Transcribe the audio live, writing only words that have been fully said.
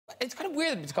it's kind of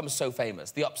weird that it's become so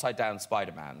famous, the upside-down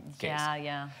Spider-Man kiss. Yeah,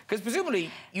 yeah. Because presumably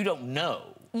you don't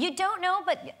know. You don't know,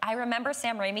 but I remember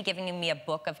Sam Raimi giving me a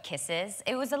book of kisses.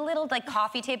 It was a little, like,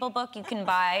 coffee table book you can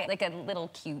buy, like a little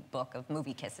cute book of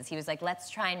movie kisses. He was like, let's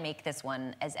try and make this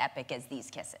one as epic as these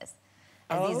kisses.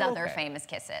 These other famous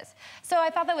kisses. So I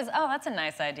thought that was, oh, that's a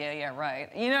nice idea, yeah,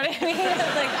 right. You know what I mean?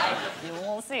 Like,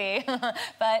 we'll see.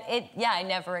 But yeah, I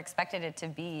never expected it to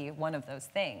be one of those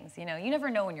things, you know? You never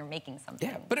know when you're making something.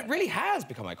 Yeah, but it really has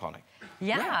become iconic.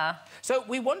 Yeah. So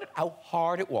we wondered how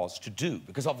hard it was to do,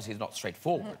 because obviously it's not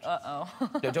straightforward. Uh-oh.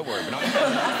 No, don't worry, we're not...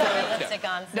 Lipstick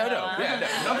on. No, not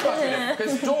trusting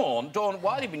because Dawn,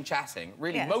 while you've been chatting,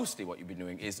 really mostly what you've been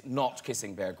doing is not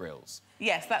kissing Bear Grylls.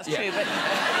 Yes, that's true, but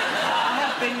I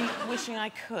have been wishing I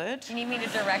could. Do you need me to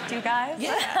direct you guys?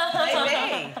 Yeah,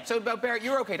 maybe. So, Bear,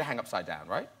 you're OK to hang upside down,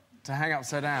 right? To hang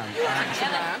upside down?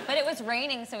 Yeah, but it was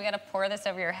raining, so we got to pour this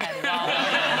over your head.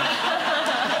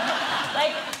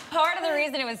 Like, part of the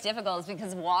reason it was difficult is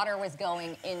because water was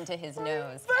going into his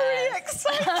nose. Very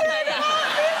excited about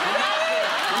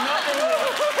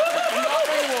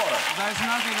There's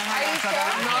nothing to hang upside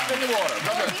down. Not in the water.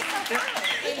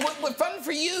 Well, fun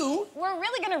for you. We're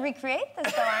really going to recreate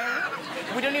this, though, aren't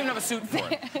we? We don't even have a suit for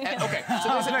it. OK,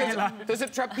 so there's a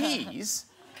trapeze.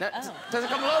 Does it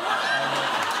come along?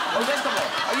 Oh, it does come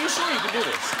along. Are you sure you can do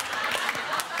this?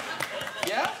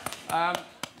 Yeah?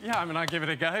 Yeah, I mean, I'll give it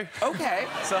a go. OK.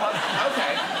 So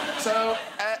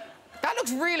that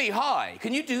looks really high.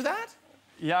 Can you do that?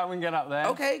 Yeah, we can get up there.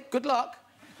 OK, good luck.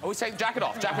 Oh, we say jacket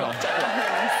off, jacket off, jacket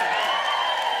off.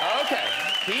 OK,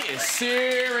 he is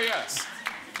serious.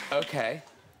 OK.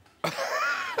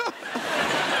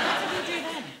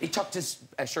 He tucked his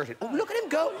shirt in. Oh, look at him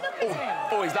go.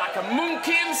 Oh, he's like a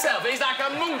monkey himself. He's like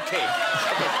a monkey.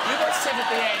 OK, you're going to sit at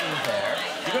the end there.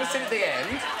 You're going to sit at the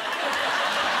end.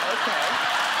 OK.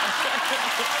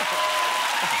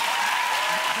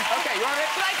 OK, you want it?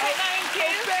 Like a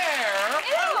monkey. Bear.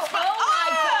 Ew! Oh,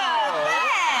 my God!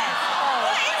 Bear!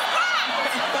 What is that?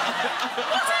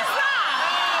 What is that?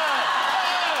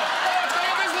 Look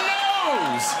at his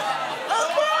nose.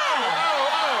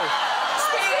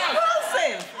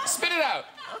 Spit it out.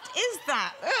 What is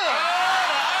that?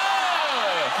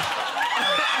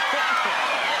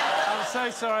 I'm so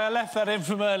sorry, I left that in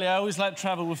from earlier. I always like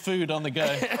travel with food on the go.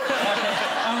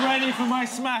 I'm ready for my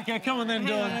smacker. Come on then,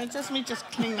 Dawn. Just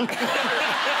clean up.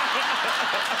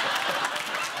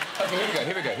 OK,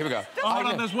 here we go. Oh, hold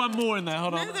on, there's one more in there,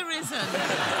 hold on. No, there isn't.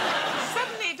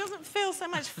 Suddenly it doesn't feel so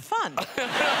much fun.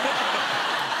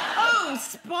 Oh,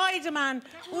 Spiderman.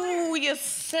 Oh, you're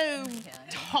so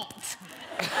hot.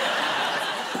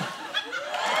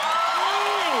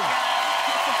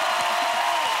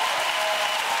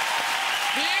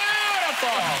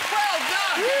 Beautiful! Well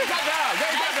done! Get down!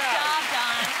 Nice job,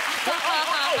 Don.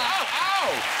 Ow!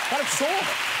 Kind of sore.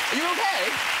 Are you OK?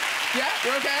 Yeah?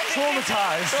 You're OK?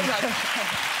 Traumatised.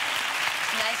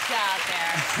 Nice job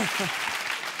there.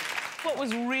 What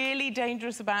was really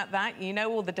dangerous about that, you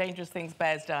know all the dangerous things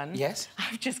Bear's done? Yes?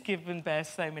 I've just given Bear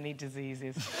so many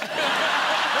diseases.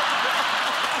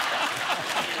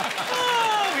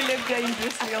 Oh, we live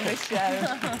dangerously on this show.